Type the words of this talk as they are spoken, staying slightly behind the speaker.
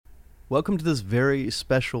Welcome to this very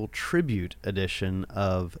special tribute edition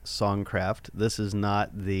of Songcraft. This is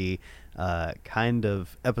not the kind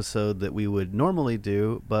of episode that we would normally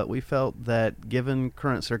do, but we felt that given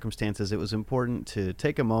current circumstances, it was important to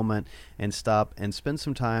take a moment and stop and spend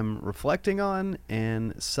some time reflecting on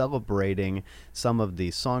and celebrating some of the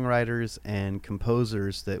songwriters and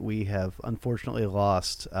composers that we have unfortunately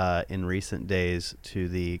lost in recent days to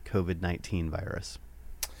the COVID-19 virus.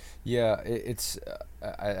 Yeah, it's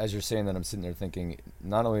as you're saying that, I'm sitting there thinking,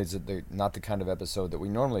 not only is it not the kind of episode that we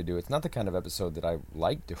normally do, it's not the kind of episode that I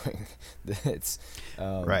like doing. It's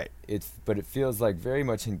right. But it feels like very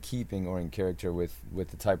much in keeping or in character with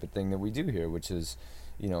the type of thing that we do here, which is,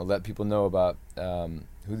 let people know about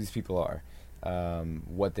who these people are,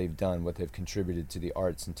 what they've done, what they've contributed to the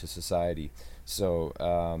arts and to society. So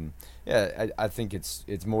I think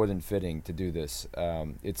it's more than fitting to do this.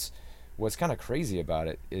 What's kind of crazy about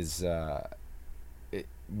it is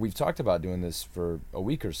we've talked about doing this for a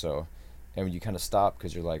week or so, and you kind of stop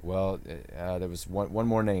because you're like, well, there was one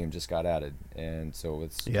more name just got added, and so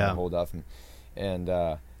let's kind of hold off. And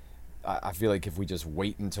I feel like if we just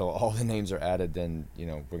wait until all the names are added, then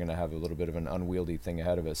we're going to have a little bit of an unwieldy thing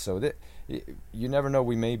ahead of us. So you never know,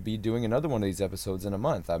 we may be doing another one of these episodes in a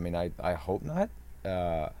month. I mean, I hope not.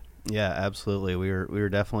 Yeah, absolutely. We were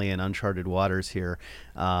definitely in uncharted waters here.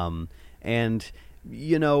 And,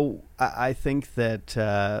 I think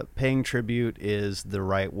that paying tribute is the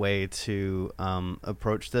right way to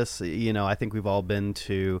approach this. I think we've all been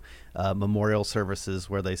to memorial services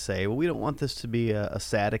where they say, well, we don't want this to be a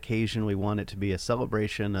sad occasion. We want it to be a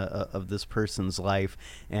celebration of this person's life.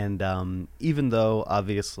 And even though,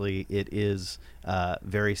 obviously, it is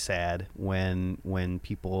very sad when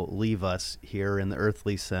people leave us here in the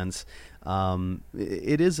earthly sense,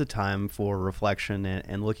 it is a time for reflection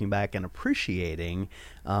and looking back and appreciating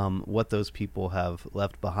what those people have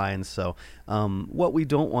left behind. So what we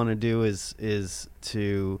don't want to do is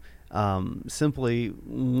to simply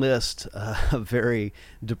list a very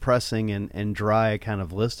depressing and dry kind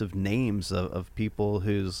of list of names of people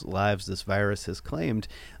whose lives this virus has claimed.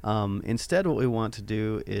 Instead, what we want to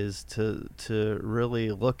do is to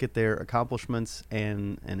really look at their accomplishments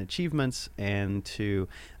and achievements and to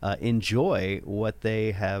enjoy what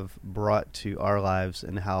they have brought to our lives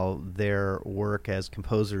and how their work as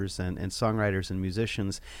composers and songwriters and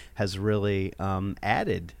musicians has really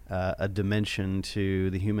added a dimension to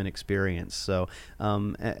the human experience. So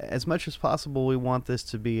as much as possible, we want this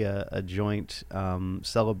to be a joint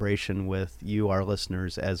celebration with you, our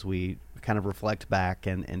listeners, as we kind of reflect back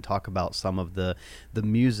and talk about some of the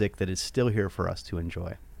music that is still here for us to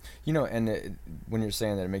enjoy. And when you're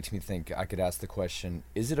saying that, it makes me think I could ask the question,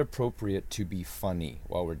 is it appropriate to be funny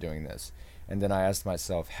while we're doing this? And then I asked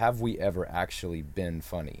myself, have we ever actually been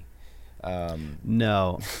funny?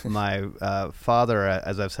 No. My father,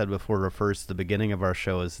 as I've said before, refers to the beginning of our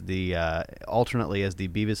show as the alternately as the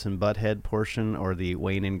Beavis and Butthead portion or the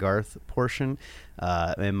Wayne and Garth portion,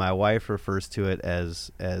 and my wife refers to it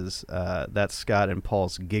as that's Scott and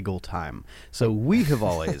Paul's giggle time. So we have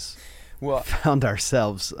always found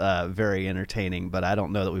ourselves very entertaining, but I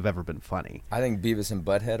don't know that we've ever been funny. I think Beavis and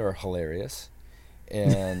Butthead are hilarious,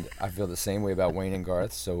 and I feel the same way about Wayne and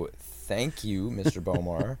Garth. So thank you, Mr.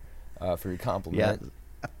 Bomar. For your compliment.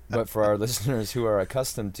 Yeah. But for our listeners who are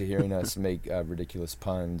accustomed to hearing us make ridiculous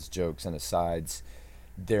puns, jokes, and asides,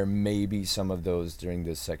 there may be some of those during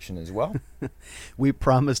this section as well. We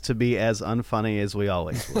promise to be as unfunny as we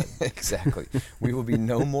always would. Exactly. We will be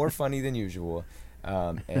no more funny than usual.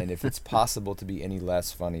 And if it's possible to be any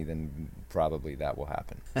less funny, then probably that will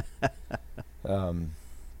happen.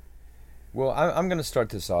 Well, I'm going to start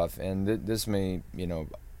this off, and this may,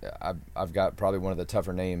 I've got probably one of the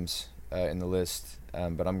tougher names in the list,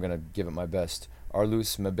 but I'm going to give it my best.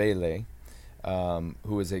 Arlus Mabele,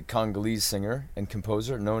 who is a Congolese singer and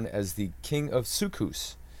composer known as the King of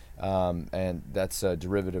Soukous. And that's a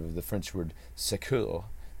derivative of the French word secours.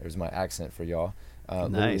 There's my accent for y'all.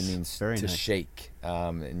 Literally means Very to nice. shake.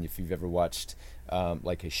 And if you've ever watched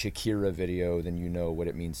like a Shakira video, then you know what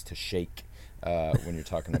it means to shake. When you're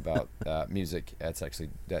talking about music, that's actually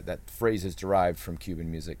that phrase is derived from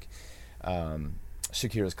Cuban music.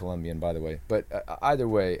 Shakira's Colombian, by the way. But either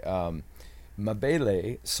way,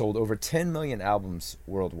 Mabele sold over 10 million albums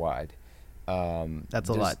worldwide. That's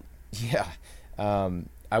a lot. Yeah.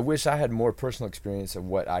 I wish I had more personal experience of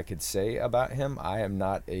what I could say about him. I am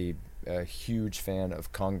not a huge fan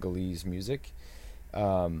of Congolese music.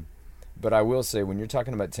 But I will say, when you're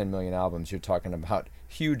talking about 10 million albums, you're talking about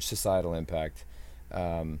huge societal impact.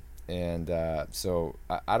 So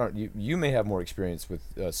I don't. You may have more experience with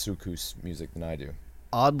soukous music than I do.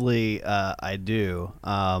 Oddly, I do.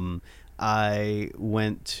 I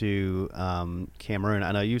went to Cameroon.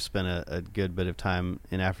 I know you spent a good bit of time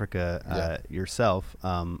in Africa yourself,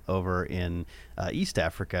 over in East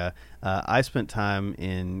Africa. I spent time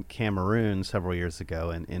in Cameroon several years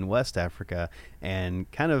ago in West Africa, and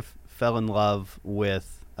kind of fell in love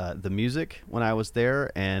with the music when I was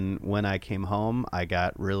there. And when I came home, I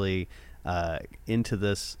got really into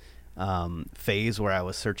this phase where I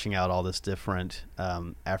was searching out all this different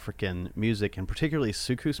African music, and particularly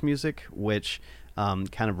soukous music, which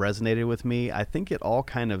kind of resonated with me. I think it all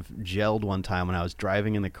kind of gelled one time when I was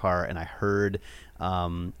driving in the car and I heard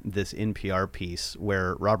this NPR piece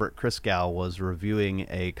where Robert Christgau was reviewing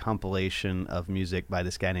a compilation of music by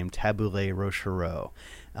this guy named Tabule Rochereau.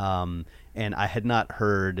 And I had not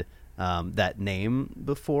heard that name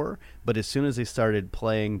before, but as soon as they started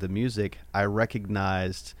playing the music, I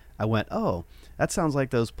went, oh, that sounds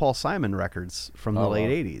like those Paul Simon records from the late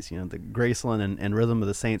 80s, the Graceland and Rhythm of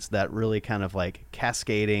the Saints, that really kind of like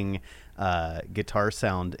cascading guitar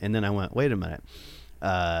sound. And then I went, wait a minute,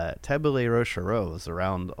 Tabule Rochereau was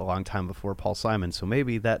around a long time before Paul Simon, so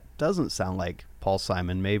maybe that doesn't sound like Paul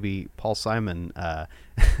Simon. Maybe Paul Simon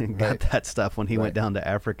got that stuff when he went down to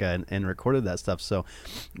Africa and recorded that stuff. So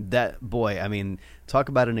that, boy, I mean, talk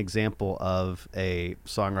about an example of a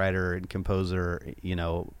songwriter and composer,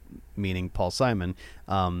 meaning Paul Simon,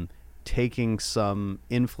 taking some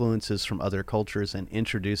influences from other cultures and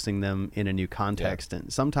introducing them in a new context.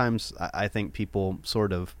 And sometimes I think people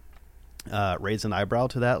sort of raise an eyebrow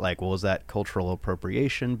to that, like, well, is that cultural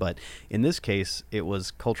appropriation? But in this case, it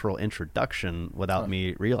was cultural introduction without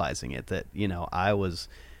me realizing it, that, I was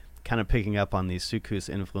kind of picking up on these soukous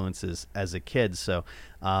influences as a kid. So,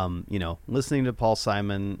 listening to Paul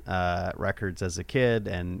Simon records as a kid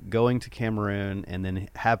and going to Cameroon and then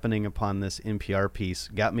happening upon this NPR piece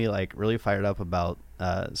got me like really fired up about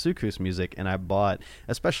soukous music. And I bought,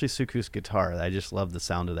 especially soukous guitar. I just love the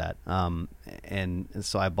sound of that. And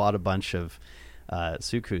so I bought a bunch of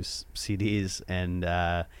soukous CDs, and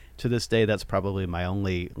to this day, that's probably my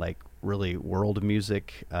only like really world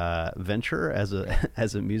music venture as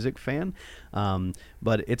a music fan.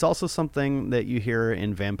 But it's also something that you hear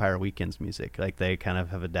in Vampire Weekend's music. Like, they kind of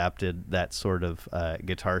have adapted that sort of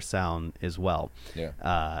guitar sound as well.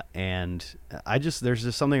 And there's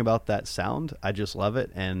just something about that sound. I just love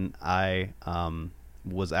it. And I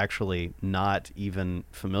was actually not even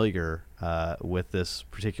familiar with this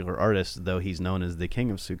particular artist, though he's known as the king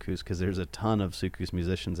of soukous, because there's a ton of soukous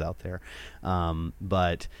musicians out there.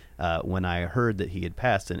 But when I heard that he had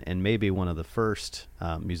passed, and maybe one of the first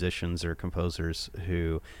musicians or composers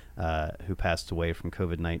who passed away from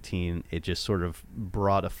COVID-19, it just sort of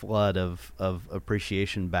brought a flood of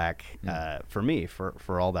appreciation back for me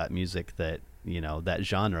for all that music that, that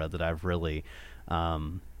genre that I've really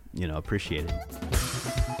appreciated.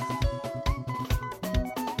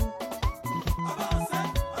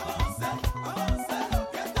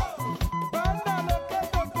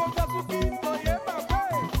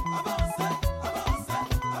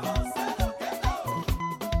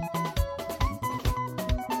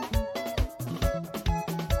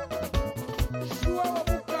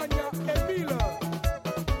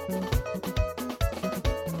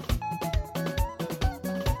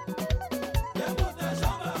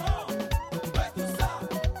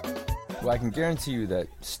 Well, I can guarantee you that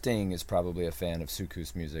Sting is probably a fan of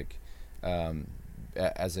soukous music.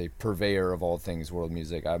 As a purveyor of all things world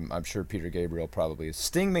music, I'm sure Peter Gabriel probably is.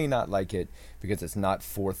 Sting may not like it because it's not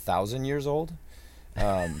 4,000 years old.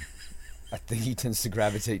 I think he tends to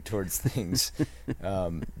gravitate towards things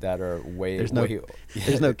that are way.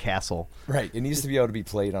 There's no castle. Right. It needs to be able to be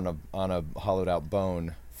played on a hollowed out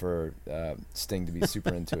bone for Sting to be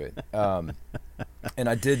super into it. And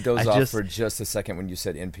I did doze off for just a second when you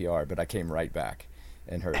said NPR, but I came right back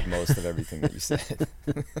and heard most of everything that you said.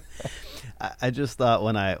 I just thought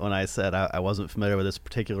when I said I wasn't familiar with this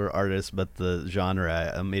particular artist, but the genre,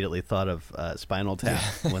 I immediately thought of Spinal Tap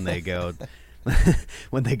when they go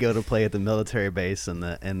to play at the military base, and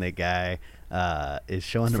the guy is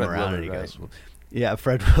showing them around, and he goes, yeah,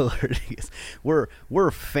 Fred Willard.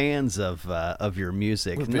 We're fans of your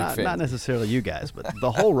music, not necessarily you guys, but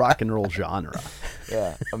the whole rock and roll genre.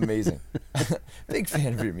 Yeah, amazing. Big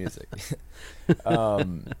fan of your music.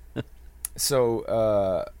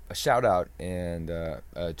 So a shout out and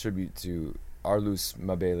a tribute to Arlus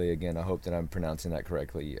Mabele again. I hope that I'm pronouncing that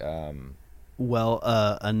correctly. Well,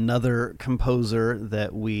 another composer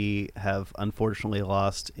that we have unfortunately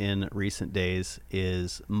lost in recent days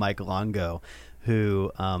is Mike Longo,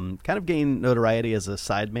 who kind of gained notoriety as a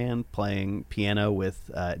sideman playing piano with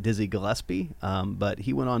Dizzy Gillespie, but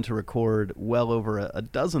he went on to record well over a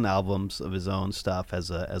dozen albums of his own stuff as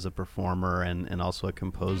a performer and also a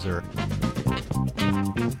composer.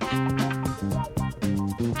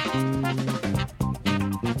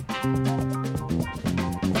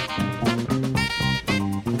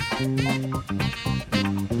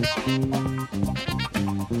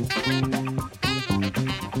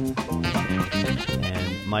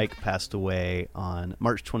 Mike passed away on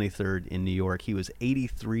March 23rd in New York. He was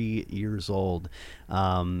 83 years old.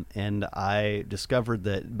 And I discovered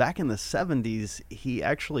that back in the 70s, he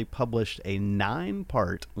actually published a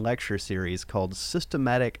 9-part lecture series called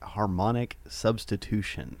Systematic Harmonic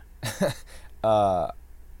Substitution.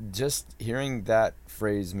 Just hearing that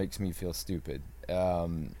phrase makes me feel stupid.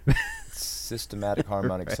 Systematic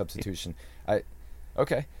harmonic Right. substitution.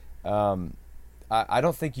 Okay. I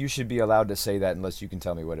don't think you should be allowed to say that unless you can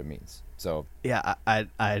tell me what it means. So Yeah,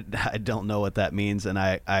 I don't know what that means, and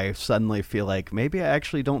I suddenly feel like maybe I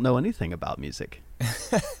actually don't know anything about music.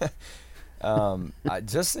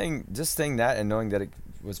 just saying that and knowing that it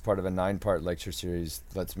was part of a 9-part lecture series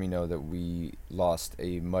lets me know that we lost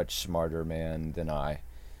a much smarter man than I.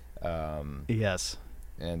 Yes.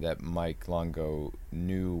 And that Mike Longo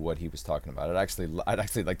knew what he was talking about. I'd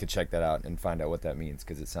actually like to check that out and find out what that means,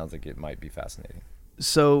 because it sounds like it might be fascinating.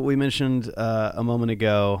 So we mentioned a moment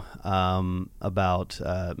ago about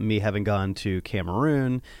me having gone to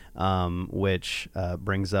Cameroon, which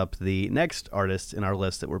brings up the next artist in our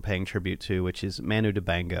list that we're paying tribute to, which is Manu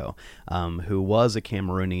Dibango, who was a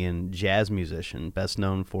Cameroonian jazz musician, best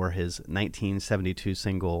known for his 1972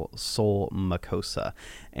 single Soul Makossa.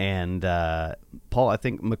 And Paul, I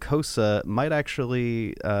think Makossa might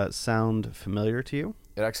actually sound familiar to you.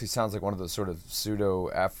 It actually sounds like one of those sort of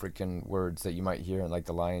pseudo-African words that you might hear in like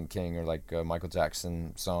The Lion King or like a Michael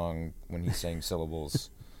Jackson song when he's saying syllables.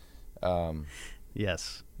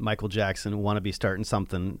 Yes, Michael Jackson, "Wanna Be Starting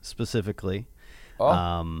Something" specifically.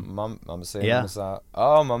 Mama say yeah.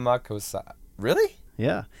 Mama Kosa. Really?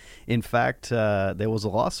 Yeah. In fact, there was a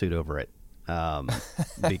lawsuit over it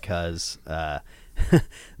because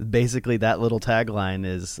basically that little tagline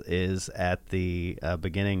is at the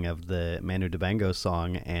beginning of the Manu Dibango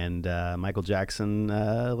song, and Michael Jackson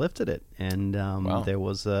lifted it. And Wow. there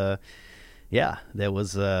was a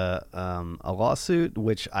lawsuit,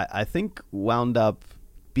 which I think wound up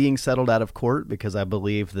being settled out of court, because I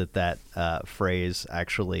believe that phrase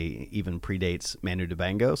actually even predates Manu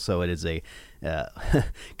Dibango. So it is a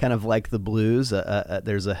kind of like the blues.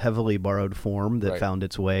 There's a heavily borrowed form that Right. found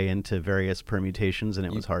its way into various permutations, and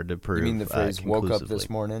it was hard to prove. You mean the phrase "woke up conclusively. this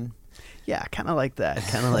morning"? Yeah, kind of like that.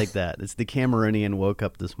 Kind of like that. It's the Cameroonian "woke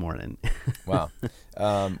up this morning." Wow.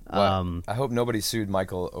 I hope nobody sued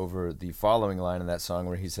Michael over the following line in that song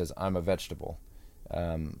where he says, "I'm a vegetable."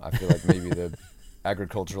 I feel like maybe the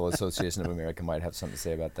Agricultural Association of America might have something to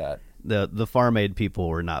say about that. The Farm Aid people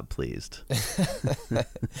were not pleased.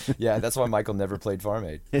 Yeah, that's why Michael never played Farm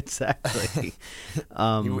Aid. Exactly.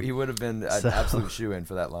 He would have been an absolute shoo-in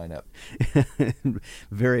for that lineup.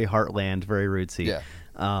 Very heartland, very rootsy. Yeah.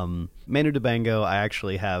 Manu Dibango, I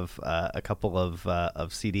actually have a couple of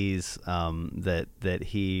CDs that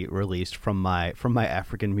he released from my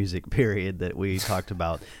African music period that we talked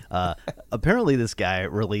about. Apparently, this guy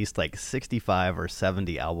released like 65 or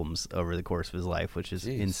 70 albums over the course of his life, which is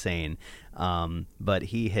Jeez. insane. But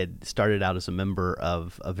he had started out as a member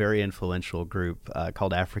of a very influential group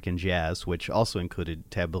called African Jazz, which also included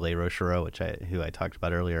Tabule Rochereau, who I talked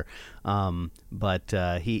about earlier. But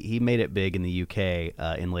he made it big in the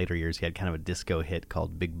UK in later years. He had kind of a disco hit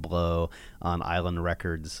called Big Blow on Island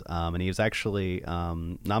Records, and he was actually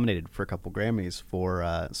nominated for a couple Grammys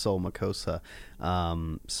for Soul Makossa.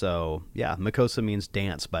 So yeah, Makossa means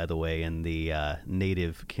dance, by the way, in the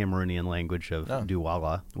native Cameroonian language of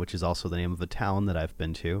Douala, which is also the name of a town that I've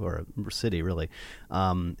been to, or a city really.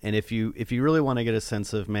 And if you really want to get a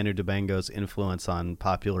sense of Manu Dibango's influence on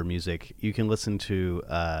popular music, you can listen to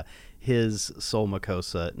his Soul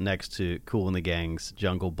Makossa next to Kool and the Gang's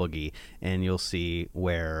Jungle Boogie, and you'll see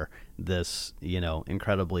where this,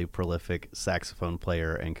 incredibly prolific saxophone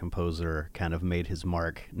player and composer kind of made his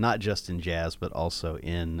mark, not just in jazz, but also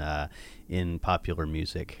in popular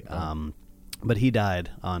music. But he died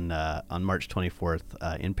on March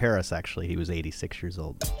 24th in Paris, actually. He was 86 years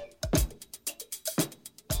old.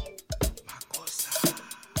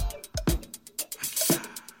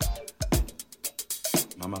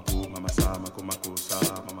 Mama cool, mama sa, mako makosa,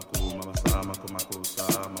 mama cool, mama sa, mako makosa,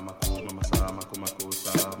 mama cool, mama sa, mako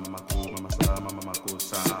makosa, mama cool, mama sa, mama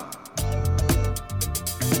makosa.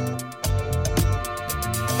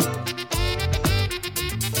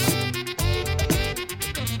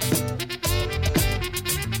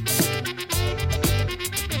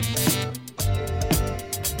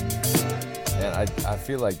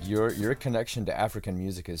 feel like your connection to African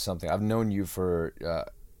music is something I've known you for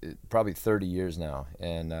probably 30 years now,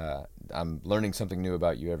 and I'm learning something new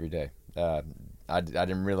about you every day. I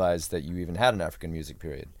didn't realize that you even had an African music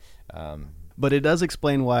period. But it does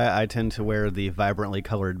explain why I tend to wear the vibrantly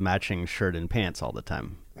colored matching shirt and pants all the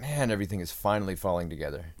time. Man, everything is finally falling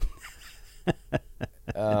together.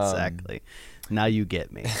 Exactly. Now you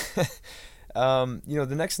get me.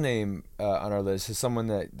 The next name on our list is someone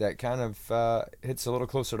that kind of hits a little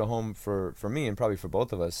closer to home for me and probably for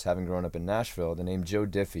both of us, having grown up in Nashville. The name Joe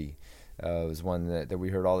Diffie was one that we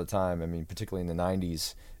heard all the time. I mean, particularly in the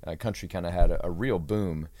 90s, country kind of had a real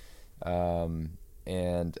boom.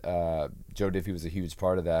 And Joe Diffie was a huge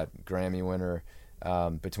part of that. Grammy winner.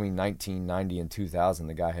 Between 1990 and 2000,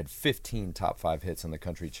 the guy had 15 top 5 hits on the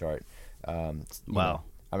country chart. Wow.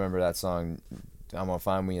 I remember that song, I'm Gonna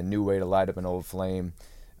Find Me a New Way to Light Up an Old Flame.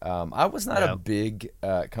 I was not a big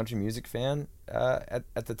country music fan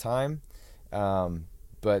at the time,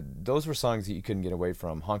 but those were songs that you couldn't get away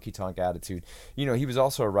from. Honky Tonk Attitude. He was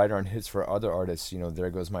also a writer on hits for other artists. There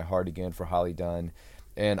Goes My Heart Again for Holly Dunn.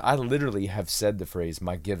 And I literally have said the phrase,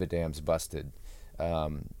 "My Give a Damn's Busted,"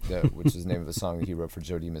 which is the name of a song that he wrote for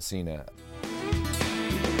Joe DiMessina.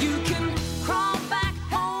 You can crawl back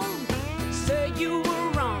home, say you were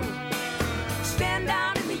wrong. Stand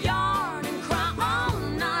out in the yard and cry all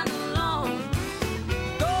night long.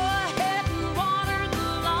 Go ahead and water the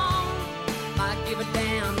lawn. I give a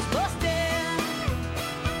damn busted.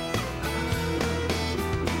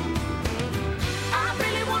 I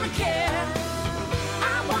really wanna care.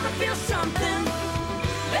 I wanna feel something.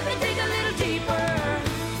 Let me dig a little deeper.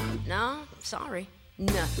 No, sorry,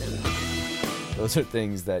 nothing. Those are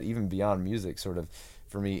things that even beyond music sort of,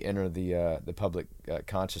 for me, enter the public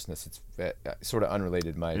consciousness. It's sort of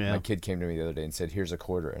unrelated. My kid came to me the other day and said, "Here's a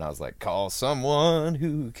quarter," and I was like, "Call someone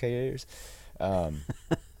who cares."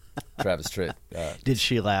 Travis Tritt. Did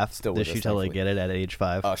she laugh? Still Did with she us, totally thankfully. get it at age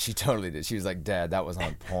 5? Oh, she totally did. She was like, "Dad, that was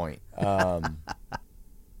on point."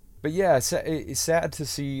 But yeah, it's sad to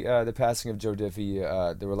see the passing of Joe Diffie.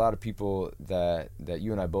 There were a lot of people that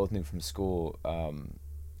you and I both knew from school.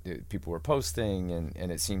 People were posting,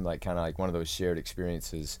 and it seemed like kind of like one of those shared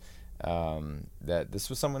experiences, that this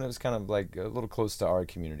was someone that was kind of like a little close to our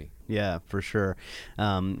community. Yeah, for sure.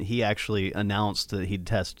 He actually announced that he'd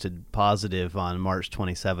tested positive on March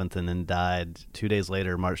 27th and then died 2 days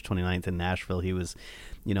later, March 29th in Nashville. He was,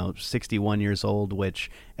 61 years old,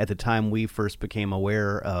 which at the time we first became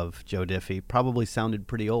aware of Joe Diffie probably sounded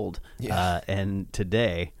pretty old. Yeah. And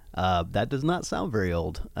today, that does not sound very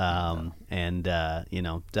old. And,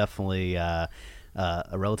 definitely a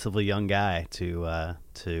relatively young guy to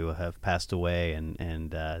have passed away,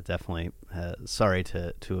 and definitely sorry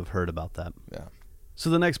to have heard about that. Yeah.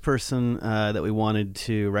 So the next person that we wanted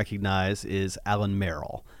to recognize is Alan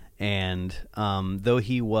Merrill. And though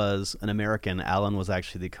he was an American, Alan was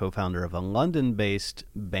actually the co-founder of a London-based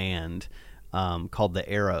band called the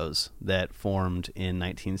Arrows that formed in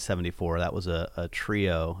 1974. That was a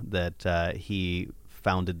trio that he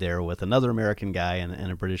founded there with another American guy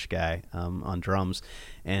and a British guy on drums.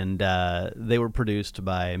 And they were produced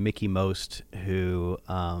by Mickey Most, who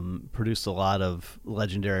produced a lot of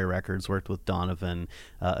legendary records, worked with Donovan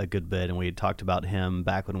a good bit, and we had talked about him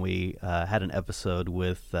back when we had an episode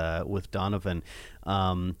with Donovan.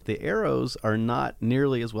 The Arrows are not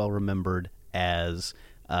nearly as well remembered as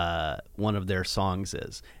one of their songs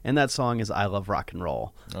is, and that song is "I Love Rock and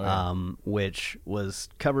Roll," which was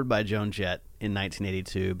covered by Joan Jett in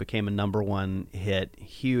 1982, became a #1 hit,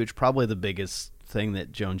 huge, probably the biggest thing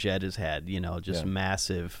that Joan Jett has had,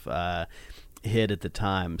 massive hit at the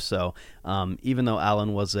time. So even though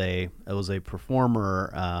Alan was a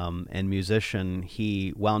performer and musician,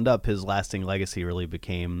 he wound up, his lasting legacy really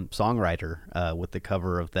became songwriter with the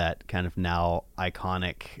cover of that kind of now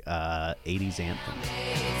iconic 80s anthem.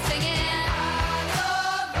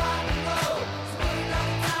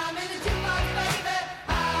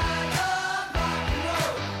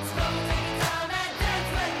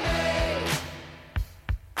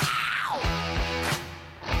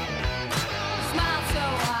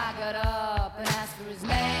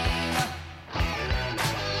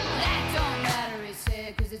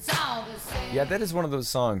 Yeah, that is one of those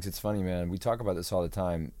songs. It's funny, man. We talk about this all the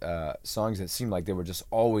time. Songs that seem like they were just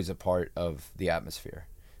always a part of the atmosphere.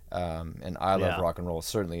 And I Love Rock and Roll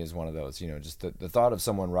certainly is one of those. Just the thought of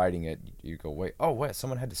someone writing it, you go, wait,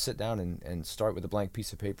 someone had to sit down and start with a blank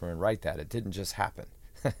piece of paper and write that. It didn't just happen.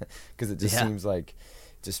 Because it just seems like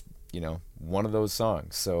just, one of those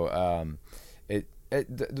songs. So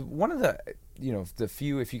one of the, the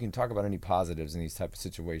few, if you can talk about any positives in these type of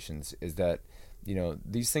situations, is that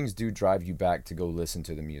these things do drive you back to go listen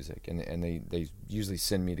to the music, and they usually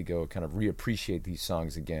send me to go kind of reappreciate these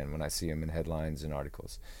songs again when I see them in headlines and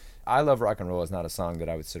articles. I Love Rock and Roll is not a song that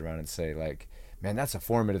I would sit around and say, like, man, that's a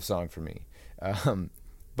formative song for me.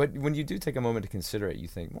 But when you do take a moment to consider it, you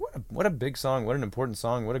think, what a big song, what an important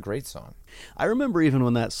song, what a great song. I remember even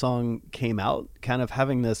when that song came out, kind of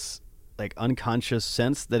having this like unconscious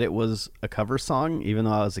sense that it was a cover song, even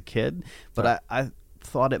though I was a kid. But Right. I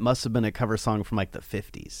thought it must have been a cover song from like the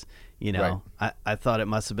 50s. I thought it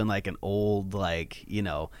must have been like an old, like,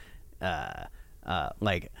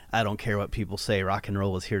 like, I don't care what people say, rock and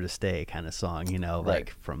roll is here to stay kind of song, Right.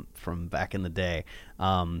 like from back in the day,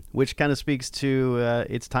 which kind of speaks to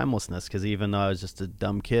its timelessness, because even though I was just a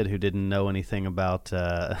dumb kid who didn't know anything about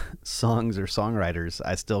songs or songwriters,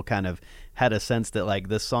 I still kind of had a sense that like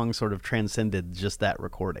this song sort of transcended just that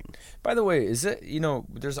recording. By the way, is it,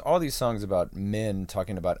 there's all these songs about men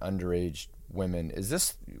talking about underage women. Is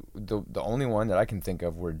this the only one that I can think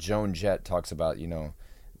of where Joan Jett talks about,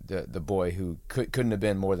 the boy who couldn't have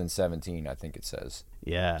been more than 17, I think it says.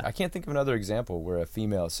 Yeah. I can't think of another example where a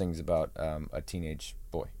female sings about a teenage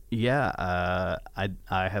boy. Yeah,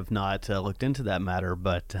 I have not looked into that matter,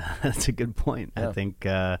 but that's a good point. Yeah. I think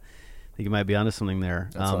you might be onto something there.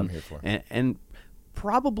 That's what I'm here for. And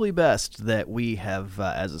probably best that we have,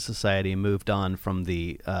 as a society, moved on from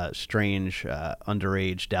the strange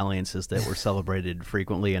underage dalliances that were celebrated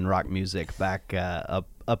frequently in rock music back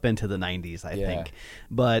up into the 90s, I think.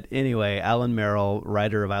 But anyway, Alan Merrill,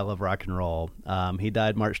 writer of I Love Rock and Roll, he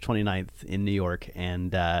died March 29th in New York,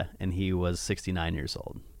 and he was 69 years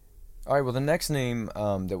old. All right, well, the next name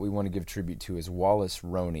that we want to give tribute to is Wallace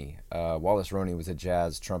Roney. Wallace Roney was a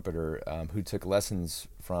jazz trumpeter who took lessons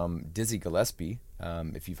from Dizzy Gillespie,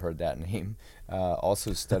 if you've heard that name.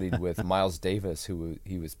 Also studied with Miles Davis, who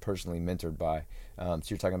he was personally mentored by. So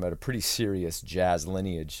you're talking about a pretty serious jazz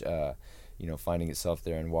lineage, finding itself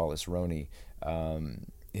there in Wallace Roney.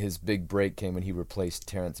 His big break came when he replaced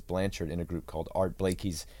Terrence Blanchard in a group called Art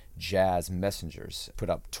Blakey's Jazz Messengers. Put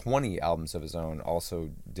up 20 albums of his own,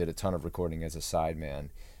 also did a ton of recording as a sideman.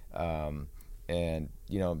 And,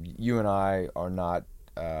 you and I are not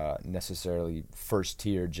necessarily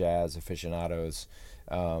first-tier jazz aficionados,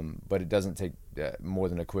 but it doesn't take more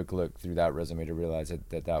than a quick look through that resume to realize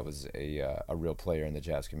that was a real player in the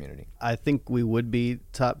jazz community. I think we would be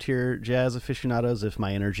top-tier jazz aficionados if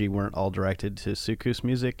my energy weren't all directed to soukous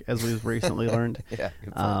music, as we've recently learned. Yeah,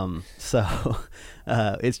 good point. So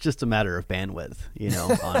it's just a matter of bandwidth,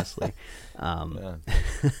 honestly.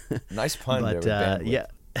 Nice pun there But with bandwidth. yeah,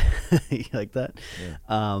 you like that?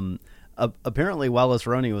 Yeah. Apparently Wallace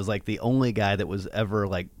Roney was like the only guy that was ever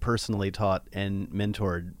like personally taught and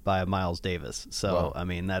mentored by Miles Davis. So Wow. I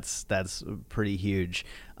mean that's pretty huge.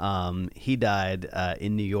 He died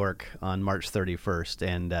in New York on March 31st,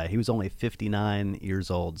 and he was only 59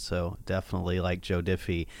 years old. So definitely, like Joe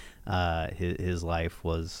Diffie, his life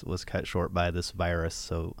was cut short by this virus.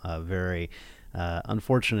 So very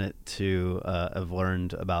unfortunate to have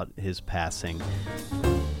learned about his passing.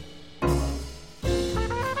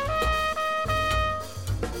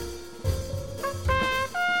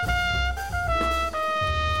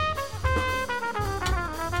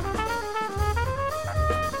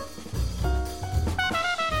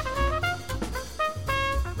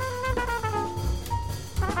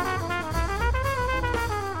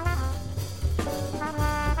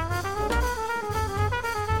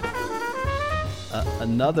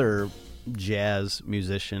 Another jazz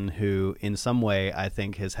musician who in some way I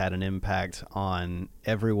think has had an impact on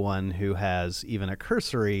everyone who has even a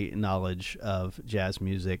cursory knowledge of jazz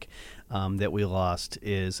music that we lost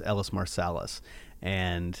is Ellis Marsalis.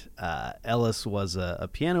 And Ellis was a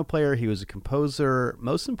piano player. He was a composer.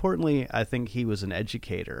 Most importantly, I think he was an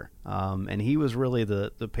educator. And he was really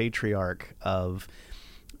the patriarch of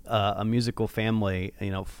a musical family.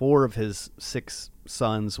 4 of his 6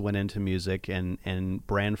 sons went into music, and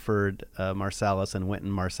Branford Marsalis and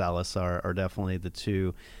Wynton Marsalis are definitely the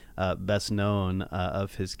 2 best known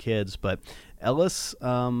of his kids. But Ellis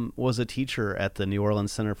was a teacher at the New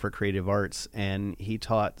Orleans Center for Creative Arts, and he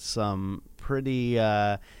taught some pretty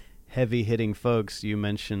heavy-hitting folks. You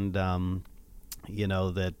mentioned that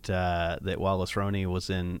Wallace Roney was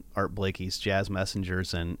in Art Blakey's Jazz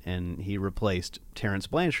Messengers, and he replaced Terrence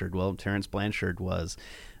Blanchard. Well, Terrence Blanchard was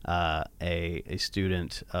a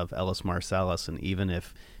student of Ellis Marsalis, and even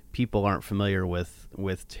if people aren't familiar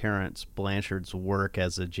with Terrence Blanchard's work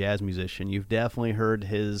as a jazz musician, you've definitely heard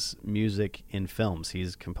his music in films.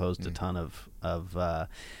 He's composed a ton of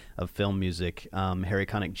film music. Harry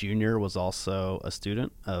Connick Jr. was also a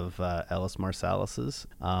student of Ellis Marsalis's.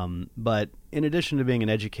 But in addition to being an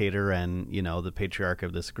educator and, the patriarch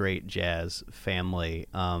of this great jazz family,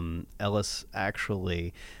 Ellis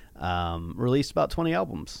actually released about 20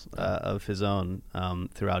 albums of his own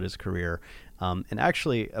throughout his career. And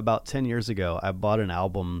actually, about 10 years ago, I bought an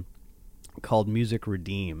album called Music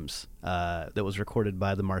Redeems that was recorded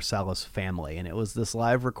by the Marsalis family. And it was this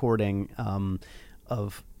live recording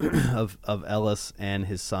of Ellis and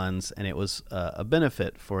his sons, and it was a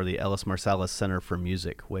benefit for the Ellis Marsalis Center for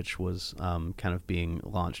Music, which was kind of being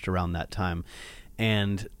launched around that time.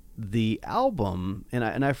 And the album,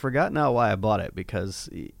 and I forgot now why I bought it, because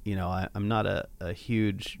I'm not a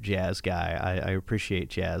huge jazz guy. I appreciate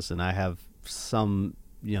jazz, and I have some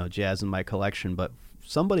jazz in my collection, but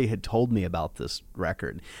somebody had told me about this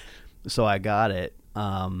record, so I got it.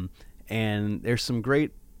 And there's some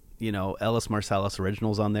great Ellis Marsalis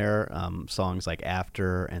originals on there, songs like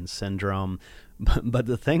After and Syndrome. But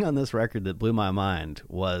the thing on this record that blew my mind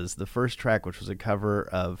was the first track, which was a cover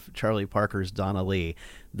of Charlie Parker's Donna Lee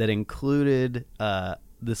that included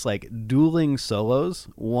this like dueling solos.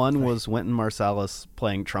 One was Wynton Marsalis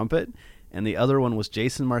playing trumpet, and the other one was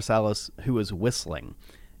Jason Marsalis, who was whistling.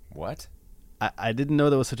 What? I didn't know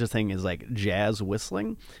there was such a thing as like jazz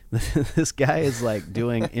whistling. This guy is like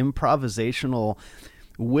doing improvisational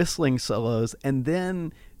whistling solos and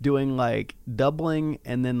then doing like doubling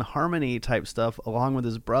and then harmony type stuff along with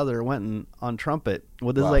his brother Wynton on trumpet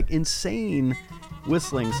with this like insane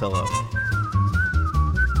whistling solo.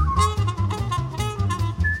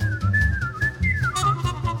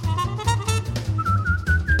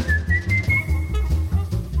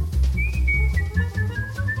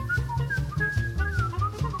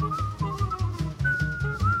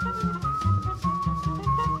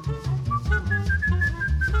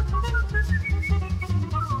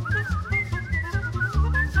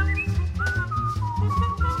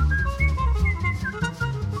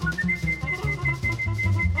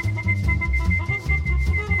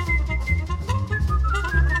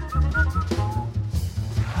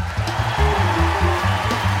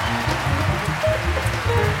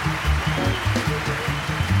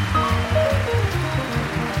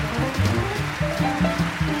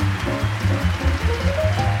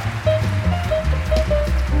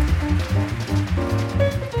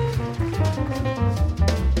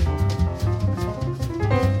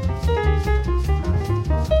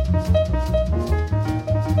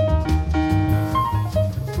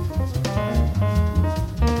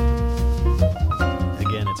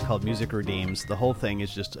 Music Redeems. The whole thing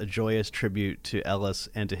is just a joyous tribute to Ellis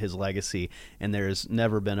and to his legacy, and there's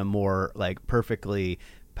never been a more like perfectly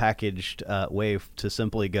packaged way to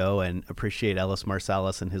simply go and appreciate Ellis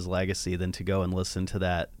Marsalis and his legacy than to go and listen to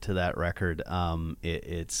that record.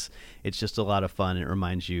 It's just a lot of fun. It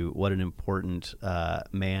reminds you what an important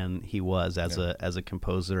man he was as a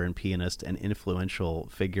composer and pianist and influential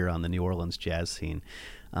figure on the New Orleans jazz scene.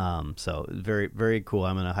 So very, very cool.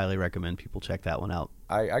 I'm going to highly recommend people check that one out.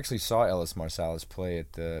 I actually saw Ellis Marsalis play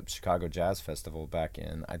at the Chicago Jazz Festival back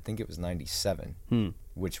in, I think it was 97,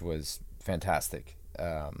 which was fantastic.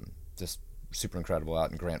 Just super incredible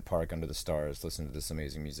out in Grant Park under the stars, listening to this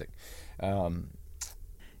amazing music.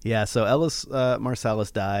 Yeah, so Ellis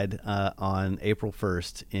Marsalis died on April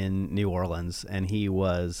 1st in New Orleans, and he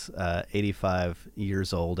was 85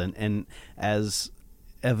 years old. And as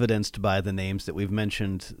evidenced by the names that we've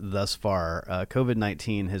mentioned thus far,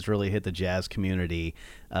 COVID-19 has really hit the jazz community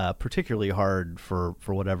particularly hard for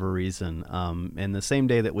whatever reason. And the same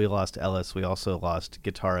day that we lost Ellis, we also lost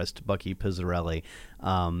guitarist Bucky Pizzarelli,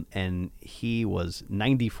 and he was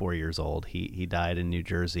 94 years old. He died in New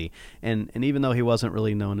Jersey, and even though he wasn't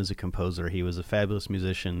really known as a composer, he was a fabulous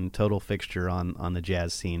musician, total fixture on the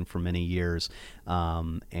jazz scene for many years.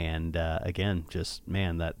 And again, just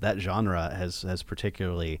man, that genre has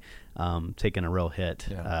particularly taken a real hit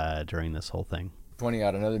during this whole thing. Pointing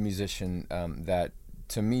out another musician that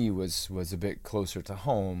to me was a bit closer to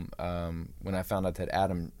home, when I found out that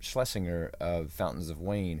Adam Schlesinger of Fountains of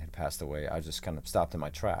Wayne had passed away, I just kind of stopped in my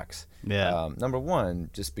tracks. Number one,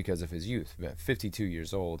 just because of his youth, 52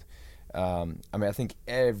 years old. I think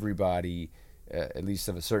everybody, at least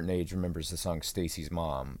of a certain age, remembers the song Stacy's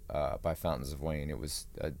Mom by Fountains of Wayne. It was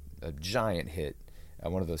a giant hit,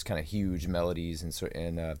 one of those kind of huge melodies in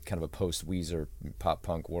kind of a post-Weezer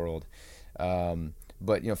pop-punk world.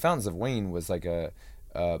 But Fountains of Wayne was like a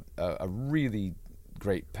really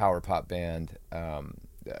great power pop band,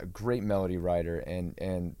 a great melody writer,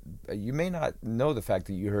 and you may not know the fact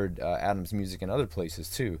that you heard Adam's music in other places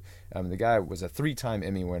too. The guy was a 3-time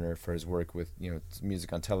Emmy winner for his work with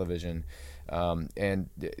music on television, and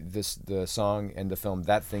the song and the film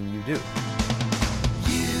That Thing You Do.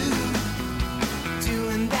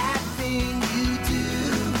 Doing that thing you do,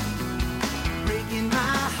 breaking my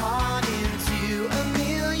heart into a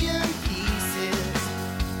million pieces,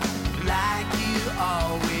 like you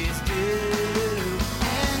always do.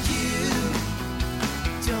 And you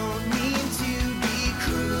don't mean to be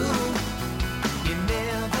cruel. You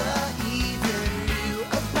never even knew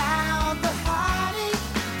about the heartache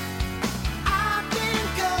I've been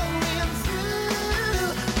going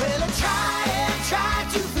through. Well, I try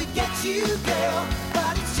to forget you, girl,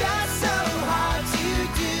 but it's just so hard to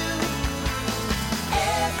do.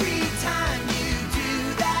 Every time you do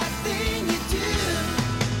that thing you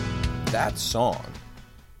do. That song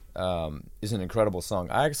is an incredible song.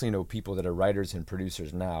 I actually know people that are writers and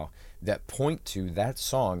producers now that point to that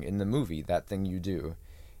song in the movie, That Thing You Do,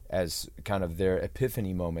 as kind of their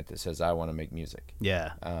epiphany moment that says, I want to make music.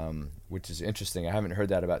 Yeah. Which is interesting. I haven't heard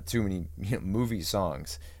that about too many movie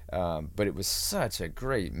songs, but it was such a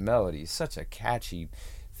great melody, such a catchy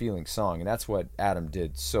feeling song, and that's what Adam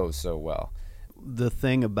did so well. The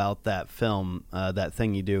thing about that film, That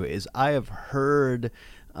Thing You Do, is I have heard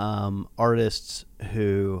artists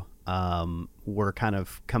who were kind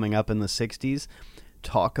of coming up in the 60s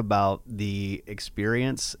talk about the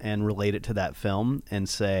experience and relate it to that film and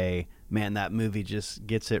say, man, that movie just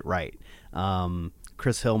gets it right.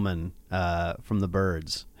 Chris Hillman from The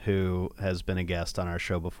Byrds, who has been a guest on our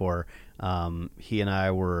show before, he and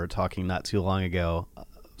I were talking not too long ago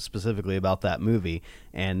specifically about that movie,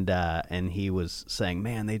 and he was saying,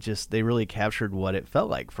 man, they really captured what it felt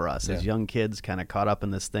like for us as young kids, kind of caught up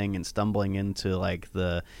in this thing and stumbling into like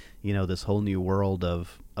the this whole new world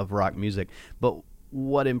of rock music. But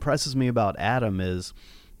what impresses me about Adam is,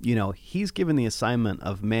 he's given the assignment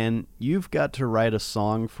of, man, you've got to write a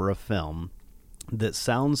song for a film that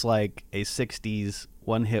sounds like a 60s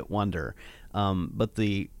one-hit wonder. But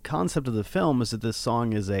the concept of the film is that this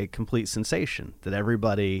song is a complete sensation, that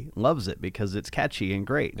everybody loves it because it's catchy and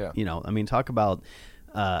great. Yeah. Talk about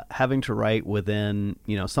having to write within,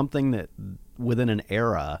 something that within an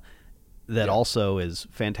era that also is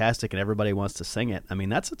fantastic and everybody wants to sing it. I mean,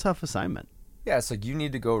 that's a tough assignment. Yeah, it's like, you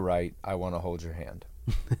need to go write I Want to Hold Your Hand.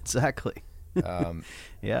 Exactly.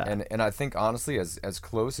 Yeah. And I think, honestly, as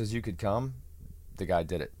close as you could come, the guy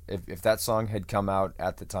did it. If that song had come out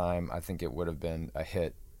at the time, I think it would have been a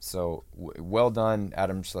hit. So well done,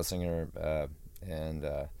 Adam Schlesinger, and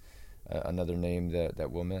another name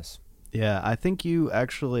that we'll miss. Yeah, I think you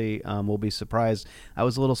actually will be surprised. I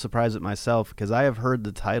was a little surprised at myself because I have heard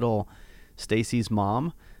the title Stacy's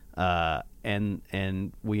Mom,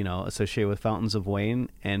 and we associate with Fountains of Wayne.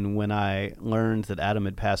 And when I learned that Adam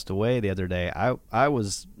had passed away the other day, I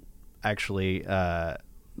was actually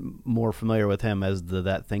more familiar with him as the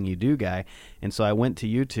That Thing You Do guy, and so I went to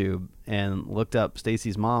YouTube and looked up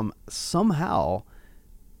Stacy's Mom. Somehow,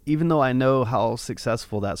 even though I know how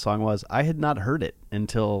successful that song was, I had not heard it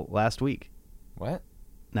until last week. What?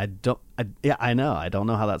 And I know. I don't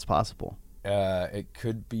know how that's possible. It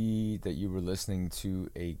could be that you were listening to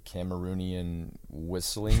a Cameroonian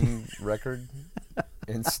whistling record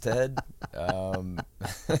instead.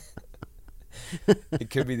 It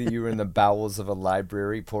could be that you were in the bowels of a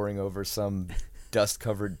library poring over some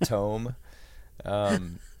dust-covered tome.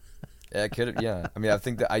 It could have, yeah. I mean, I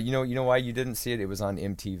think that you know why you didn't see it? It was on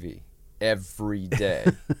MTV every day.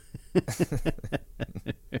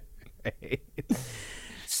 Right.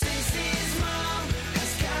 Stacy's mom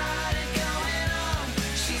has got it going on.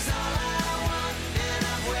 She's all I want, and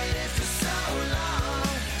I've waited for so long.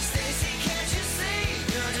 Stacy, can't you see?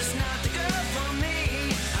 You're just not the girl for me.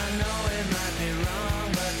 I know it might be wrong,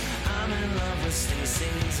 but I'm in love with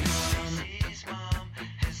Stacy's mom. Stacy's mom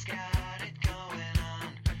has got it going on.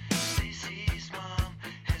 Stacy's mom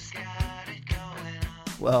has got it going on.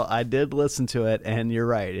 Well, I did listen to it, and you're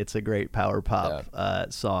right. It's a great power pop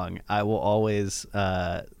song. I will always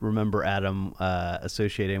remember Adam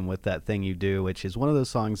associating with That Thing You Do, which is one of those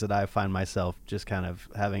songs that I find myself just kind of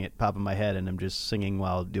having it pop in my head, and I'm just singing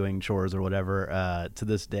while doing chores or whatever to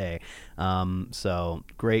this day. So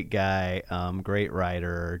great guy, great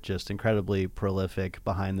writer, just incredibly prolific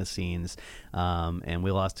behind the scenes. And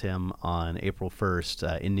we lost him on April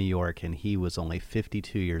 1st in New York, and he was only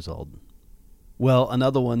 52 years old. Well,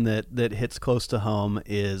 another one that hits close to home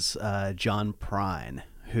is John Prine,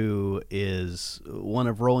 who is one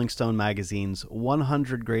of Rolling Stone magazine's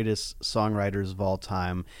 100 greatest songwriters of all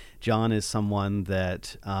time. John is someone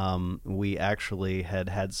that we actually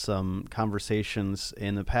had some conversations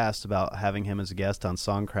in the past about having him as a guest on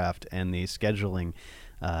Songcraft, and the scheduling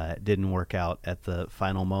didn't work out at the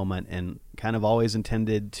final moment, and kind of always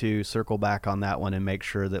intended to circle back on that one and make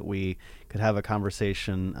sure that we could have a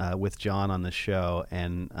conversation with John on the show.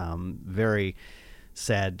 And very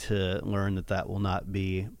sad to learn that will not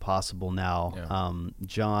be possible now. Yeah.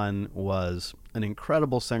 John was an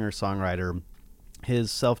incredible singer-songwriter. His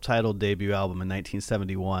self-titled debut album in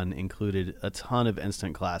 1971 included a ton of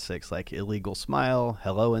instant classics like Illegal Smile,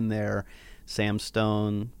 Hello in There, Sam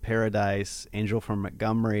Stone, Paradise, Angel from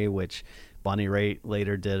Montgomery, which Bonnie Raitt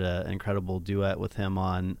later did an incredible duet with him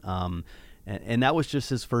on. And that was just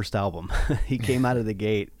his first album. He came out of the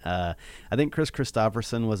gate. I think Chris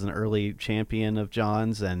Christopherson was an early champion of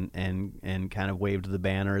John's and kind of waved the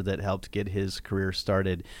banner that helped get his career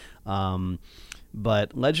started.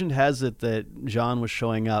 But legend has it that John was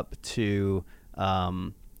showing up to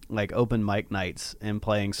like open mic nights and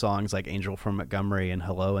playing songs like Angel from Montgomery and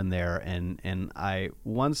Hello in There. And I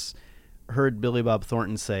once heard Billy Bob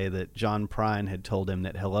Thornton say that John Prine had told him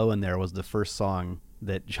that Hello in There was the first song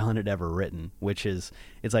that John had ever written, which is,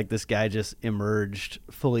 it's like this guy just emerged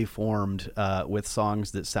fully formed with songs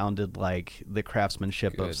that sounded like the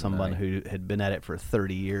craftsmanship of someone who had been at it for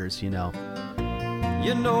 30 years, you know.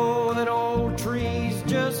 You know that old trees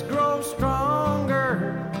just grow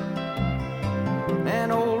stronger,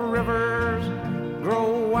 and old rivers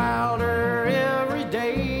grow wilder every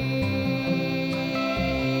day.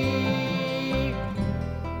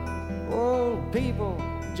 Old people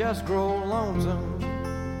just grow lonesome,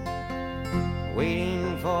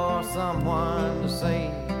 waiting for someone to say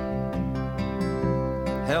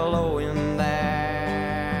hello in there.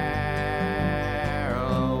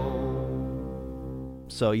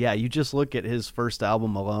 So yeah, you just look at his first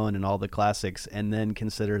album alone and all the classics, and then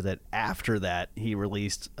consider that after that he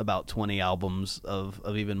released about 20 albums of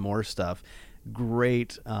even more stuff.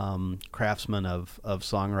 Great craftsman of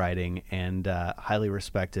songwriting, and highly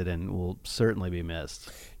respected, and will certainly be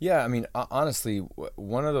missed. Yeah, I mean, honestly,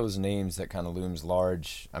 one of those names that kind of looms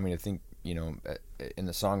large. I mean, I think, you know, in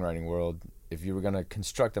the songwriting world, if you were going to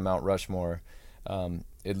construct a Mount Rushmore,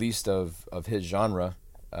 at least of his genre,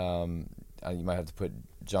 you might have to put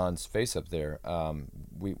John's face up there.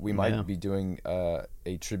 We might be doing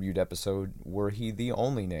a tribute episode were he the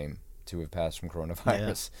only name to have passed from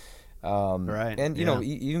coronavirus. Right. And, you know,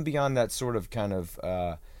 even beyond that sort of kind of,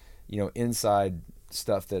 you know, inside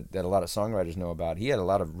stuff that a lot of songwriters know about, he had a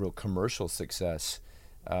lot of real commercial success.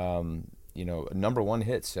 You know, number one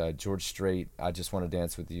hits, George Strait, I Just Want to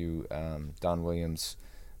Dance With You, Don Williams,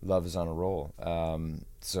 Love Is on a Roll.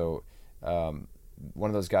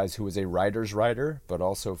 One of those guys who was a writer's writer, but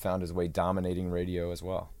also found his way dominating radio as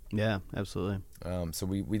well. Yeah, absolutely. So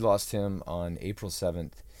we lost him on April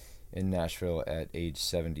 7th in Nashville at age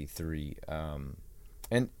 73.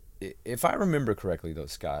 And if I remember correctly, though,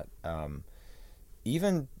 Scott,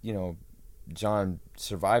 even, you know, John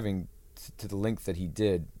surviving to the length that he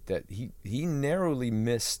did, that he narrowly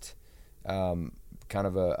missed kind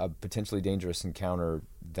of a potentially dangerous encounter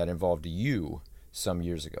that involved you some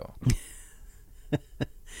years ago.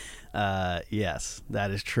 Yes,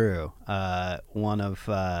 that is true. One of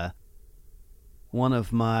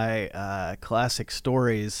my classic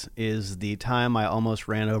stories is the time I almost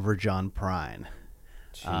ran over John Prine.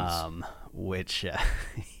 Which,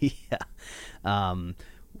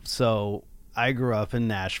 so I grew up in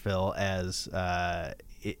Nashville, as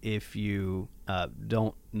if you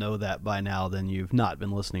don't know that by now, then you've not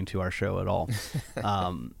been listening to our show at all.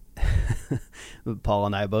 Paul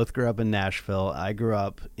and I both grew up in Nashville. I grew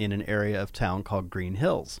up in an area of town called Green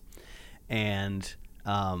Hills. And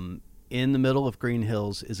in the middle of Green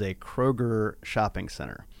Hills is a Kroger shopping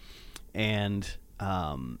center. And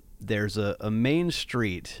there's a main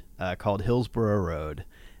street called Hillsborough Road.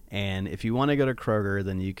 And if you want to go to Kroger,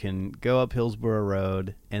 then you can go up Hillsborough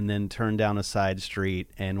Road and then turn down a side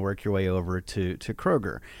street and work your way over to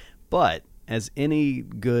Kroger. But as any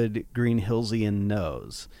good Green Hillsian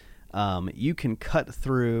knows, you can cut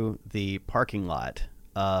through the parking lot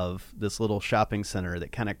of this little shopping center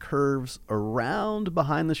that kind of curves around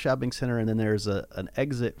behind the shopping center, and then there's an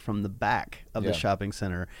exit from the back of the shopping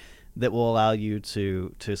center that will allow you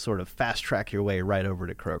to sort of fast track your way right over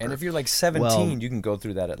to Kroger. And if you're like 17, Well- you can go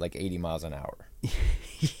through that at like 80 miles an hour.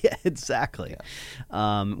 Yeah, exactly.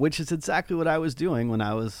 Which is exactly what I was doing when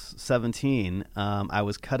I was 17. I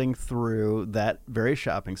was cutting through that very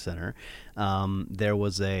shopping center. There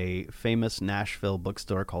was a famous Nashville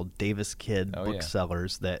bookstore called Davis Kidd Oh, yeah.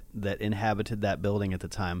 Booksellers that inhabited that building at the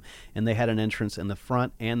time, and they had an entrance in the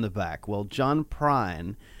front and the back. Well, John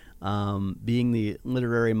Prine, being the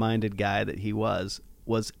literary-minded guy that he was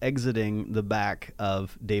exiting the back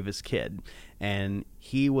of Davis Kidd, and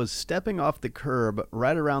he was stepping off the curb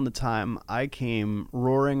right around the time I came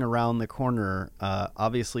roaring around the corner,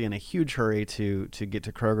 obviously in a huge hurry to get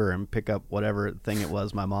to Kroger and pick up whatever thing it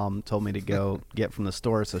was my mom told me to go get from the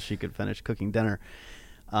store so she could finish cooking dinner.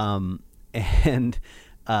 And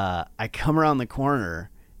I come around the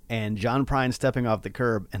corner, and John Prine stepping off the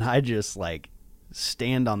curb, and I just like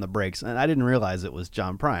stand on the brakes, and I didn't realize it was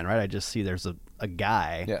John Prine, right? I just see there's a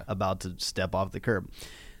guy about to step off the curb.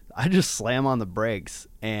 I just slam on the brakes,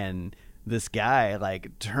 and this guy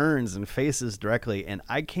like turns and faces directly, and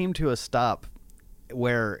I came to a stop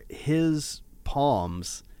where his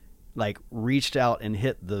palms like reached out and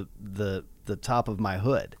hit the top of my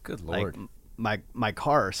hood. Good Lord. Like my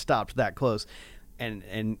car stopped that close,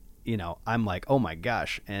 and you know, I'm like, oh my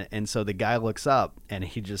gosh, and so the guy looks up, and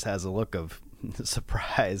he just has a look of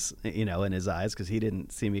surprise, you know, in his eyes, because he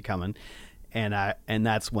didn't see me coming, and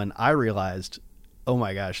that's when I realized, oh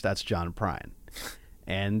my gosh, that's John Prine.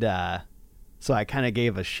 And so I kind of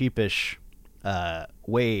gave a sheepish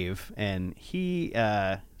wave, and he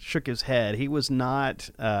shook his head. He was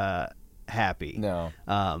not happy. No.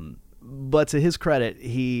 But to his credit,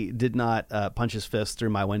 he did not punch his fist through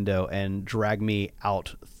my window and drag me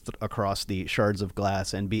out across the shards of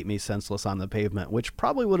glass and beat me senseless on the pavement, which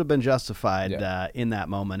probably would have been justified in that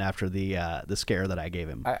moment after the scare that I gave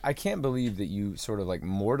him. I can't believe that you sort of like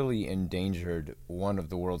mortally endangered one of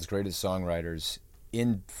the world's greatest songwriters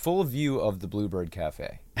in full view of the Bluebird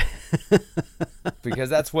Cafe. Because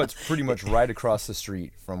that's what's pretty much right across the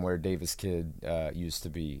street from where Davis Kidd used to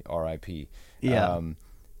be, R.I.P. Yeah.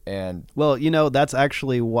 And well, you know, that's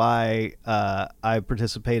actually why I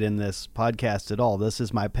participate in this podcast at all. This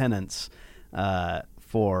is my penance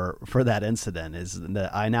for that incident, is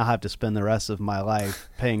that I now have to spend the rest of my life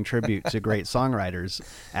paying tribute to great songwriters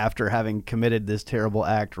after having committed this terrible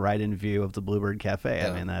act right in view of the Bluebird Cafe. Yeah.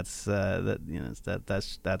 I mean, that's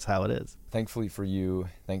that's how it is. thankfully for you,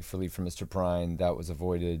 thankfully for Mr. Prine, that was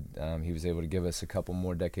avoided. He was able to give us a couple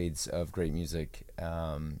more decades of great music,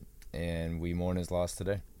 and we mourn his loss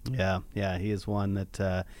today. Yeah, he is one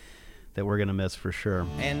that we're gonna miss for sure.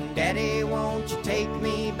 And Daddy, won't you take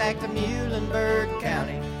me back to Muhlenberg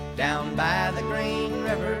County, down by the Green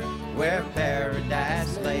River where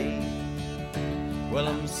paradise lay? Well,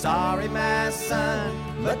 I'm sorry, my son,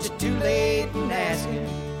 but you're too late in asking.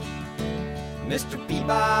 Mr.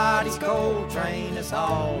 Peabody's coal train has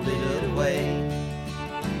hauled it away.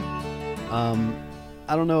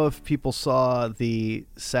 I don't know if people saw the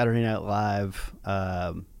Saturday Night Live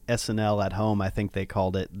SNL at Home, I think they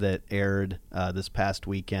called it, that aired this past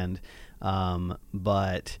weekend.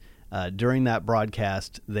 But during that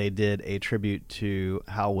broadcast, they did a tribute to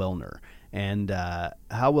Hal Willner. And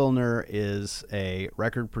Hal Willner is a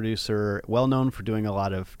record producer, well known for doing a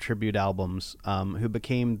lot of tribute albums, who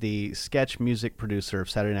became the sketch music producer of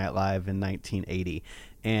Saturday Night Live in 1980.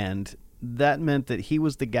 And that meant that he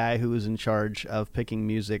was the guy who was in charge of picking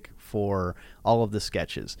music for all of the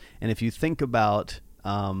sketches. And if you think about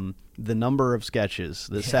the number of sketches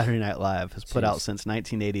that Saturday Night Live has put out since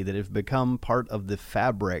 1980 that have become part of the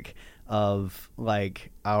fabric of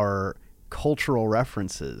like our cultural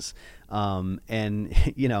references. And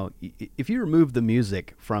you know, if you remove the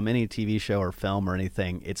music from any TV show or film or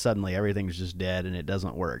anything, it suddenly everything's just dead and it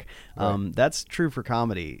doesn't work. Right. That's true for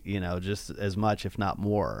comedy, you know, just as much, if not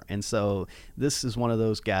more. And so this is one of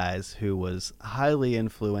those guys who was highly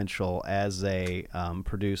influential as a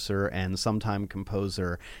producer and sometime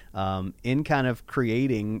composer in kind of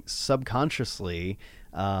creating subconsciously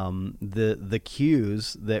the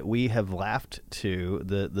cues that we have laughed to,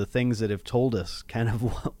 the things that have told us kind of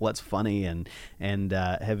what's funny and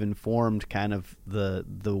have informed kind of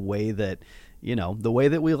the way that, you know, the way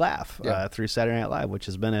that we laugh through Saturday Night Live, which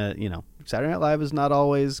has been Saturday Night Live is not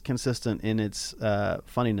always consistent in its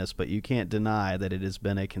funniness, but you can't deny that it has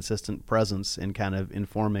been a consistent presence in kind of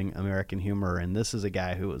informing American humor. And this is a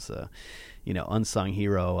guy who was a, you know, unsung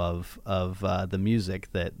hero of the music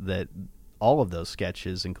that all of those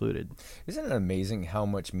sketches included. Isn't it amazing how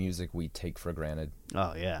much music we take for granted?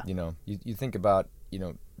 Oh, yeah. You know, you think about, you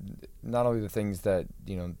know, not only the things that,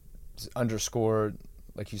 you know, underscore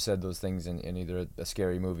like you said, those things in either a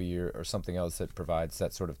scary movie or something else that provides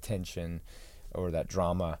that sort of tension or that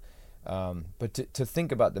drama. But to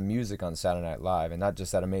think about the music on Saturday Night Live, and not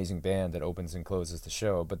just that amazing band that opens and closes the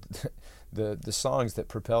show, but the songs that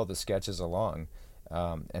propel the sketches along,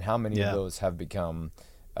 and how many of those have become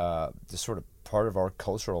just sort of part of our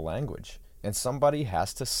cultural language. And somebody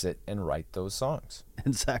has to sit and write those songs.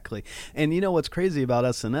 Exactly. And you know what's crazy about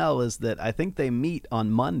SNL is that I think they meet on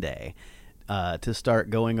Monday to start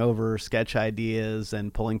going over sketch ideas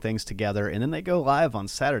and pulling things together, and then they go live on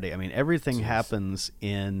Saturday. I mean, everything happens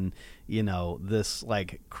in, you know, this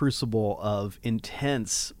like crucible of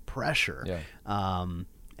intense pressure.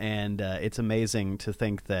 And it's amazing to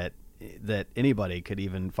think that anybody could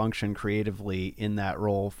even function creatively in that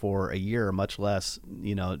role for a year, much less,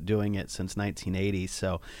 you know, doing it since 1980.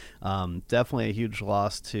 So definitely a huge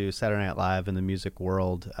loss to Saturday Night Live in the music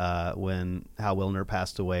world when Hal Wilner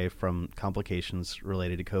passed away from complications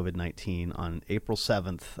related to COVID-19 on April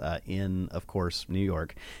 7th in, of course, New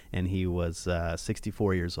York. And he was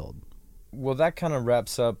 64 years old. Well, that kind of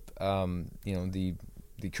wraps up, you know, the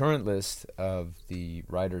current list of the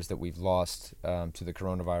writers that we've lost to the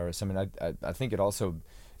coronavirus. I mean, I think it also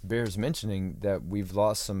bears mentioning that we've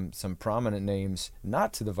lost some prominent names,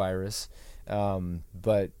 not to the virus,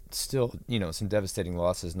 but still, you know, some devastating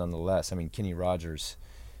losses nonetheless. I mean, Kenny Rogers,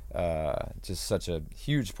 just such a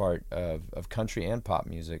huge part of country and pop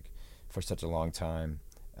music for such a long time.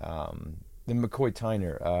 Then McCoy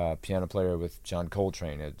Tyner, piano player with John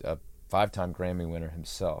Coltrane, a 5-time Grammy winner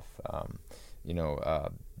himself. You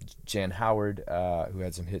know, Jan Howard, who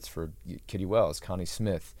had some hits for Kitty Wells, Connie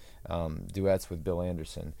Smith, duets with Bill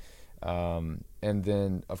Anderson. And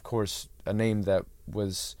then, of course, a name that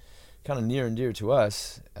was kind of near and dear to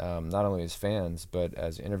us, not only as fans, but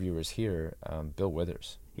as interviewers here, Bill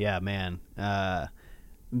Withers. Yeah, man.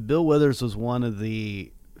 Bill Withers was one of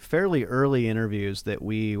the fairly early interviews that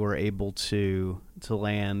we were able to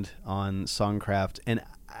land on Songcraft. And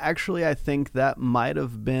actually, I think that might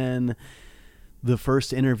have been the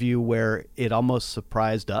first interview where it almost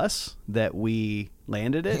surprised us that we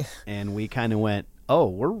landed it, and we kind of went, "Oh,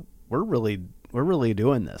 we're really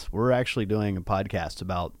doing this. We're actually doing a podcast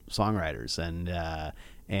about songwriters,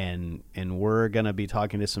 and we're gonna be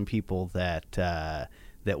talking to some people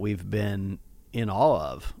that we've been in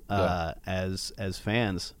awe of as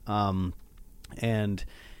fans." And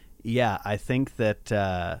yeah, I think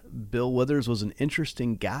that Bill Withers was an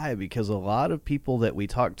interesting guy because a lot of people that we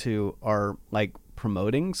talk to are like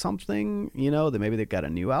promoting something, you know, that maybe they've got a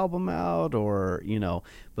new album out or, you know,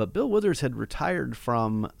 but Bill Withers had retired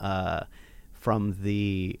from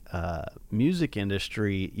the music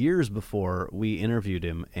industry years before we interviewed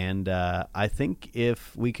him. And I think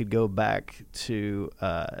if we could go back to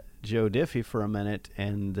Joe Diffie for a minute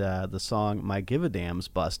and the song My Give a Damn's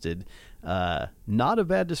Busted, not a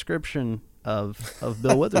bad description of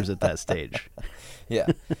Bill Withers at that stage. Yeah.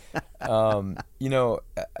 You know,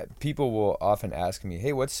 people will often ask me,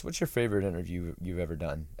 "Hey, what's your favorite interview you've ever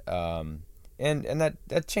done?" And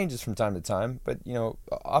that changes from time to time, but you know,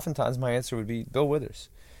 oftentimes my answer would be Bill Withers.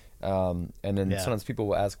 And then sometimes people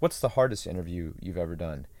will ask, "What's the hardest interview you've ever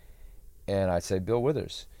done?" And I say Bill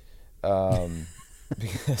Withers.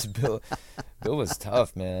 Because Bill was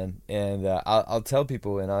tough, man. And I'll tell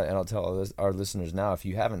people, and I'll tell our listeners now, if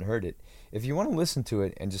you haven't heard it, if you want to listen to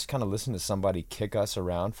it and just kind of listen to somebody kick us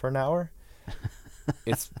around for an hour,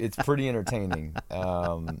 it's pretty entertaining.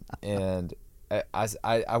 And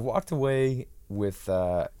I walked away with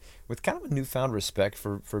kind of a newfound respect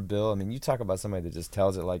for Bill. I mean, you talk about somebody that just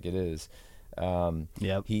tells it like it is.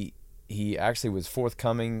 He actually was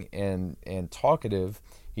forthcoming and talkative.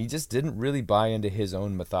 He just didn't really buy into his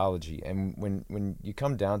own mythology. And when you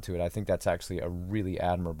come down to it, I think that's actually a really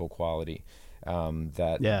admirable quality.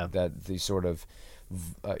 That the sort of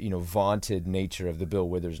vaunted nature of the Bill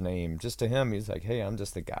Withers name, just to him, he's like, "Hey, I'm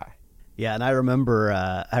just the guy." Yeah, and I remember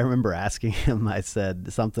asking him. I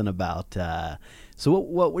said something about, so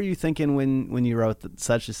what were you thinking when you wrote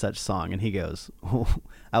such and such song? And he goes, "Well,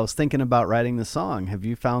 I was thinking about writing the song. Have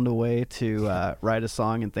you found a way to write a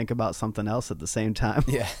song and think about something else at the same time?"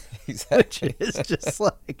 Yeah, exactly. Which is just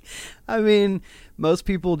like, I mean, most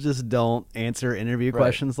people just don't answer interview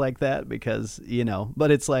questions like that because, you know,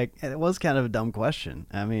 but it's like, it was kind of a dumb question.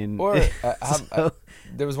 I mean, or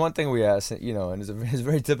there was one thing we asked, you know, and it's a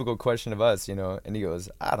very typical question of us, you know, and he goes,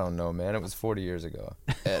 "I don't know, man. It was 40 years ago."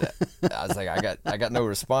 And I was like, I got no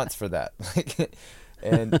response for that.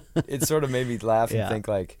 And it sort of made me laugh and think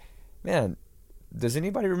like, man, Does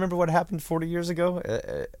anybody remember what happened 40 years ago?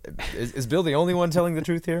 Is Bill the only one telling the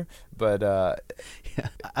truth here? But Yeah,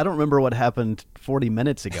 I don't remember what happened 40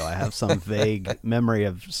 minutes ago. I have some vague memory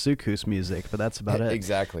of Sukus music, but that's about it.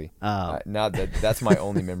 exactly. Now that's my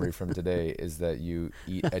only memory from today is that you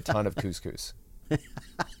eat a ton of couscous.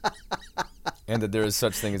 And that there is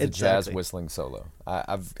such thing as a jazz Exactly. whistling solo.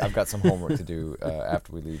 I've got some homework to do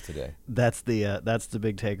after we leave today. That's the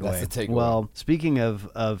big takeaway. That's the takeaway. Well, speaking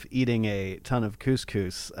of eating a ton of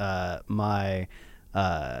couscous, my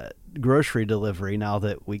grocery delivery, now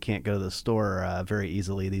that we can't go to the store very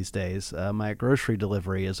easily these days, my grocery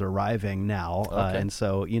delivery is arriving now. Okay. And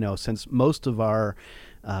so, since most of our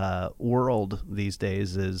world these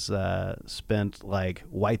days is spent like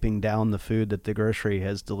wiping down the food that the grocery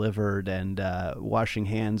has delivered and washing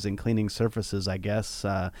hands and cleaning surfaces, I guess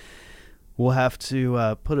we'll have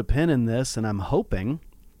to put a pin in this, and I'm hoping,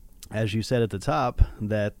 as you said at the top,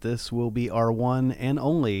 that this will be our one and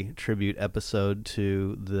only tribute episode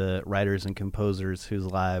to the writers and composers whose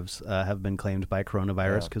lives have been claimed by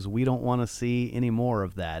coronavirus, Yeah. because we don't want to see any more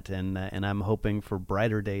of that, and I'm hoping for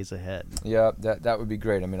brighter days ahead. Yeah, that would be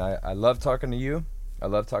great. I mean, I love talking to you. I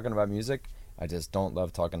love talking about music. I just don't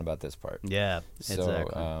love talking about this part. Yeah, So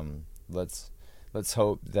exactly. let's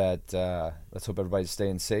hope that everybody's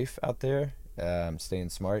staying safe out there, staying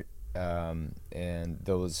smart, and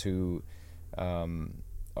those who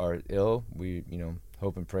are ill, we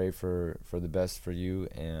hope and pray for the best for you,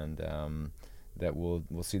 and that we'll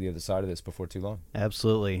see the other side of this before too long.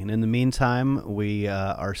 Absolutely. And in the meantime, we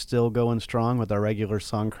are still going strong with our regular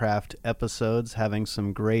Songcraft episodes, having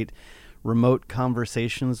some great remote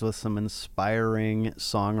conversations with some inspiring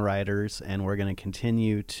songwriters, and we're going to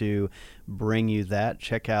continue to bring you that.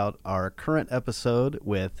 Check out our current episode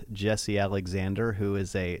with Jesse Alexander, who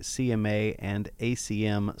is a CMA and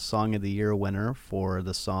ACM Song of the Year winner for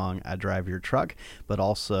the song I Drive Your Truck, but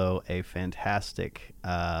also a fantastic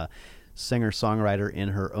singer-songwriter in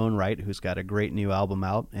her own right, who's got a great new album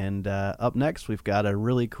out. And up next, we've got a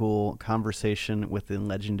really cool conversation with the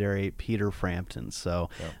legendary Peter Frampton. So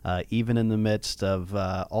even in the midst of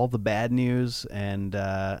all the bad news and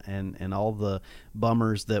all the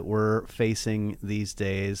bummers that we're facing these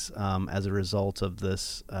days as a result of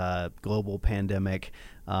this global pandemic,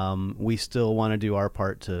 we still want to do our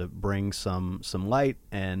part to bring some light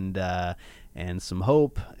and some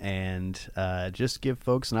hope, and just give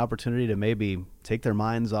folks an opportunity to maybe take their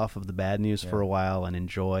minds off of the bad news for a while and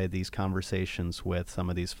enjoy these conversations with some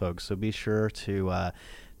of these folks. So be sure to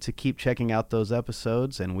keep checking out those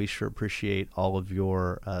episodes, and we sure appreciate all of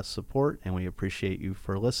your support, and we appreciate you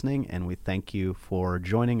for listening, and we thank you for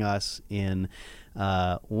joining us in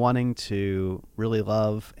wanting to really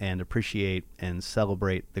love and appreciate and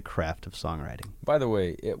celebrate the craft of songwriting. By the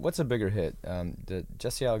way, what's a bigger hit, the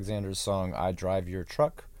Jesse Alexander's song "I Drive Your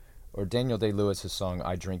Truck" or Daniel Day-Lewis's song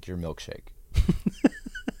 "I Drink Your Milkshake"?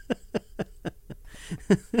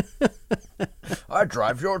 I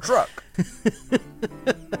drive your truck.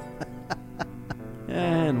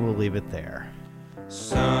 And we'll leave it there.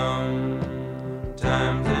 Sometimes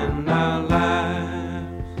in our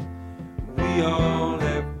lives, we all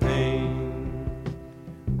have pain,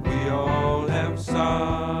 we all have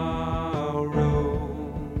sorrow.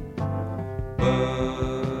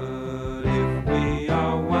 But if we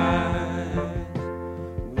are wise,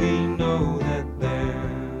 we know that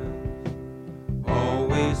there's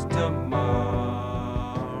always tomorrow.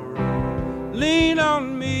 Lean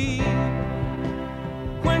on me